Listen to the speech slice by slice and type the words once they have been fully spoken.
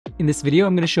In this video,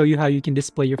 I'm going to show you how you can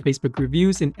display your Facebook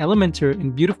reviews in Elementor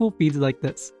in beautiful feeds like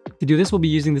this. To do this, we'll be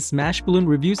using the Smashballoon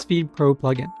Reviews Feed Pro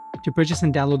plugin. To purchase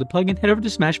and download the plugin, head over to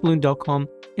smashballoon.com,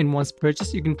 and once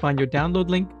purchased, you can find your download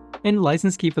link and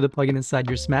license key for the plugin inside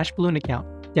your Smashballoon account.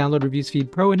 Download Reviews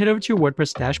Feed Pro and head over to your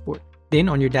WordPress dashboard. Then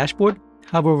on your dashboard,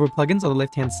 hover over plugins on the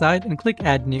left-hand side and click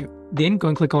Add New. Then go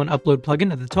and click on Upload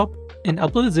Plugin at the top and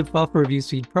upload a zip file for Reviews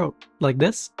Feed Pro, like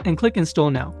this, and click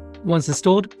Install Now. Once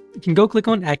installed, you can go click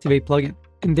on Activate Plugin.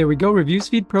 And there we go, Reviews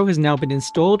Feed Pro has now been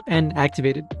installed and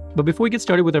activated. But before we get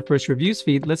started with our first Reviews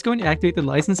Feed, let's go and activate the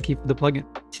license key for the plugin.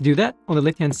 To do that, on the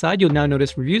left-hand side, you'll now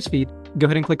notice Reviews Feed. Go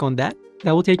ahead and click on that.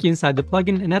 That will take you inside the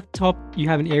plugin, and at the top, you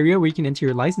have an area where you can enter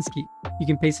your license key. You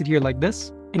can paste it here like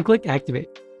this, and click Activate.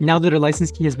 Now that our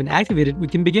license key has been activated, we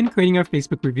can begin creating our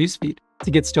Facebook Reviews feed.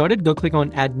 To get started, go click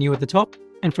on Add New at the top.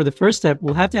 And for the first step,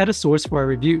 we'll have to add a source for our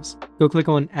reviews. Go click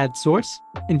on Add Source,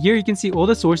 and here you can see all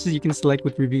the sources you can select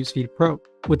with Reviews Feed Pro.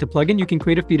 With the plugin, you can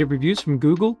create a feed of reviews from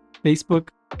Google, Facebook,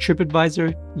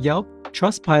 TripAdvisor, Yelp,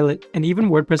 Trustpilot, and even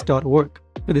WordPress.org.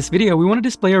 For this video, we want to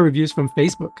display our reviews from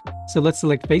Facebook. So let's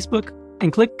select Facebook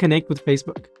and click Connect with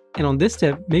Facebook. And on this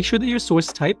step, make sure that your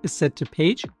source type is set to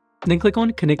Page, then click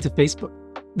on Connect to Facebook.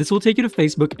 This will take you to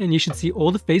Facebook, and you should see all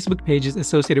the Facebook pages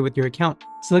associated with your account.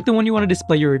 Select the one you want to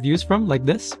display your reviews from, like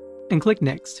this, and click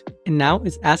Next. And now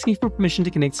it's asking for permission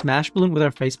to connect Smashballoon with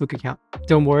our Facebook account.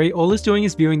 Don't worry, all it's doing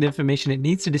is viewing the information it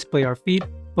needs to display our feed,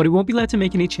 but it won't be allowed to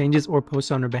make any changes or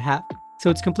post on our behalf. So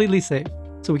it's completely safe.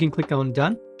 So we can click on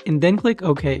Done, and then click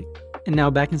OK. And now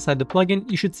back inside the plugin,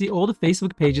 you should see all the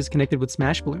Facebook pages connected with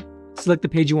Smashballoon. Select the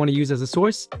page you want to use as a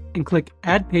source, and click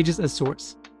Add Pages as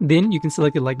Source. Then you can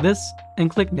select it like this, and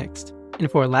click Next.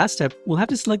 And for our last step, we'll have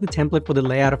to select the template for the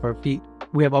layout of our feed.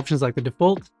 We have options like the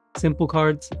default, simple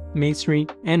cards, mainstream,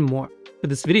 and more. For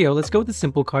this video, let's go with the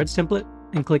simple cards template,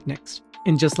 and click Next.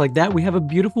 And just like that, we have a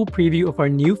beautiful preview of our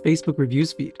new Facebook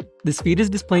Reviews feed. This feed is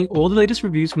displaying all the latest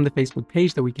reviews from the Facebook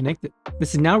page that we connected.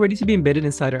 This is now ready to be embedded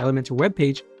inside our Elementor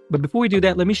webpage, but before we do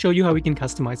that, let me show you how we can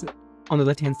customize it. On the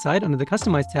left-hand side, under the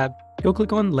Customize tab, go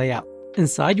click on Layout.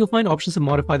 Inside, you'll find options to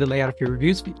modify the layout of your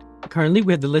reviews feed. Currently,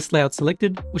 we have the list layout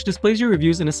selected, which displays your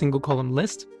reviews in a single column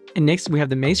list. And next, we have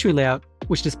the mainstream layout,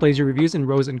 which displays your reviews in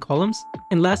rows and columns.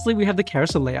 And lastly, we have the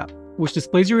carousel layout, which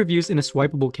displays your reviews in a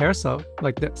swipeable carousel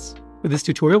like this. For this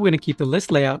tutorial, we're going to keep the list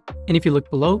layout, and if you look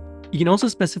below, you can also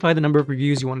specify the number of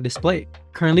reviews you want to display.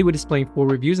 Currently, we're displaying 4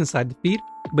 reviews inside the feed,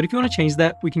 but if you want to change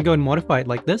that, we can go and modify it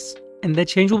like this, and that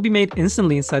change will be made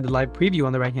instantly inside the live preview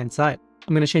on the right-hand side.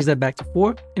 I'm going to change that back to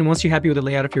 4, and once you're happy with the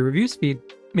layout of your reviews feed,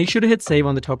 make sure to hit Save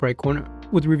on the top right corner.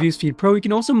 With Reviews Feed Pro, you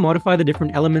can also modify the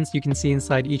different elements you can see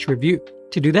inside each review.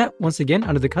 To do that, once again,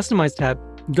 under the Customize tab,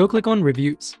 go click on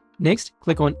Reviews. Next,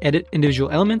 click on Edit Individual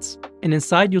Elements, and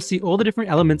inside you'll see all the different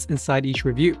elements inside each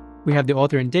review. We have the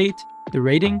author and date, the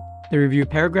rating, the review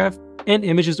paragraph, and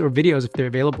images or videos if they're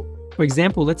available. For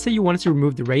example, let's say you wanted to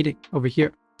remove the rating over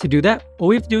here. To do that, all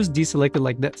we have to do is deselect it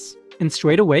like this. And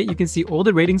straight away, you can see all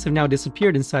the ratings have now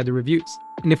disappeared inside the reviews.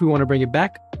 And if we want to bring it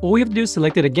back, all we have to do is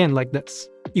select it again like this.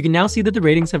 You can now see that the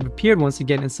ratings have appeared once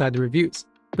again inside the reviews.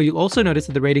 But you'll also notice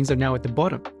that the ratings are now at the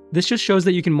bottom. This just shows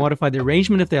that you can modify the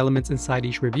arrangement of the elements inside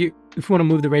each review. If we want to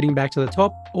move the rating back to the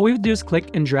top, all we have to do is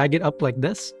click and drag it up like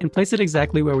this and place it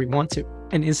exactly where we want to.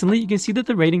 And instantly, you can see that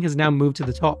the rating has now moved to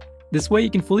the top. This way, you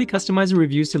can fully customize the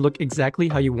reviews to look exactly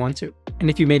how you want to. And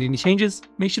if you made any changes,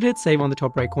 make sure to hit Save on the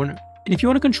top right corner. And if you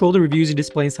want to control the reviews you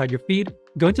display inside your feed,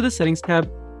 go into the Settings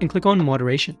tab and click on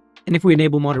Moderation. And if we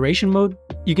enable Moderation mode,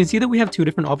 you can see that we have 2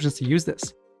 different options to use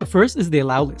this. The first is the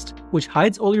Allow list, which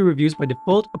hides all your reviews by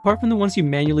default apart from the ones you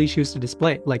manually choose to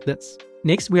display, like this.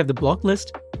 Next, we have the Block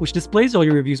list, which displays all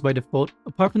your reviews by default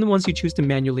apart from the ones you choose to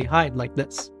manually hide, like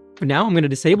this. For now, I'm going to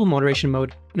disable Moderation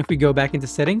mode, and if we go back into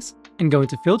Settings and go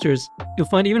into Filters, you'll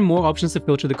find even more options to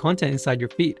filter the content inside your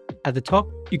feed. At the top,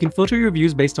 you can filter your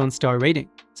reviews based on star rating,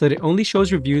 so that it only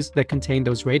shows reviews that contain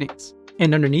those ratings.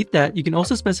 And underneath that, you can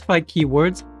also specify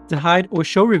keywords to hide or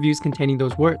show reviews containing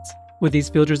those words. With these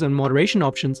filters and moderation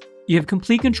options, you have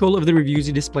complete control of the reviews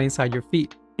you display inside your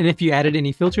feed. And if you added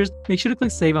any filters, make sure to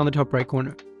click Save on the top right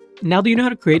corner. Now that you know how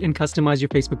to create and customize your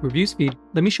Facebook Reviews feed,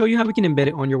 let me show you how we can embed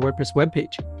it on your WordPress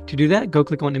webpage. To do that, go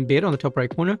click on Embed on the top right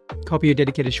corner, copy your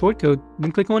dedicated shortcode,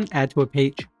 then click on Add to a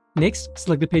page. Next,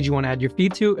 select the page you want to add your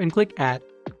feed to and click Add.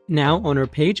 Now, on our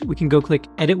page, we can go click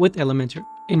Edit with Elementor.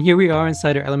 And here we are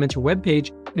inside our Elementor webpage,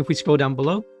 and if we scroll down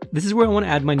below, this is where I want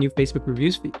to add my new Facebook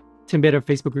Reviews feed. To embed our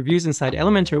Facebook reviews inside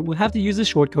Elementor, we'll have to use the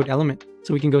shortcode element.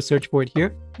 So we can go search for it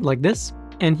here, like this,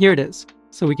 and here it is.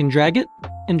 So we can drag it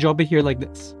and drop it here like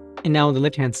this. And now on the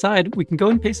left hand side, we can go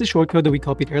and paste the shortcode that we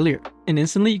copied earlier. And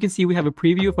instantly you can see we have a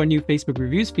preview of our new Facebook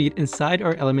reviews feed inside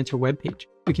our Elementor webpage.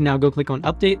 We can now go click on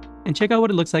update and check out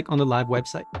what it looks like on the live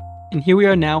website. And here we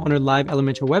are now on our live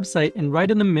Elementor website, and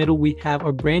right in the middle we have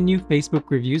our brand new Facebook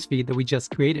reviews feed that we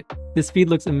just created. This feed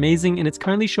looks amazing and it's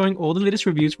currently showing all the latest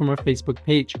reviews from our Facebook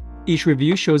page. Each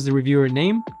review shows the reviewer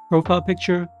name, profile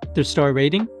picture, their star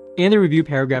rating, and the review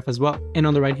paragraph as well. And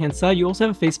on the right hand side, you also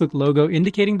have a Facebook logo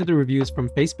indicating that the review is from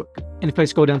Facebook. And if I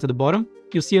scroll down to the bottom,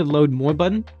 you'll see a load more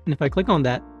button, and if I click on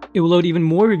that, it will load even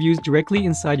more reviews directly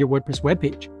inside your WordPress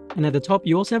webpage. And at the top,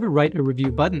 you also have a write a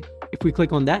review button. If we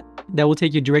click on that, that will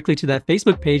take you directly to that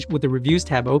Facebook page with the reviews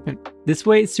tab open. This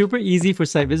way, it's super easy for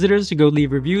site visitors to go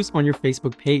leave reviews on your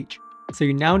Facebook page. So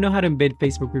you now know how to embed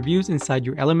Facebook reviews inside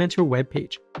your Elementor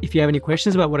webpage. If you have any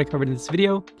questions about what I covered in this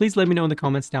video, please let me know in the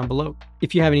comments down below.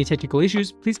 If you have any technical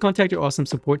issues, please contact your awesome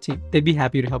support team. They'd be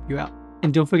happy to help you out.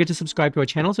 And don't forget to subscribe to our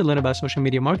channel to learn about social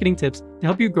media marketing tips to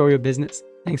help you grow your business.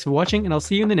 Thanks for watching, and I'll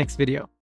see you in the next video.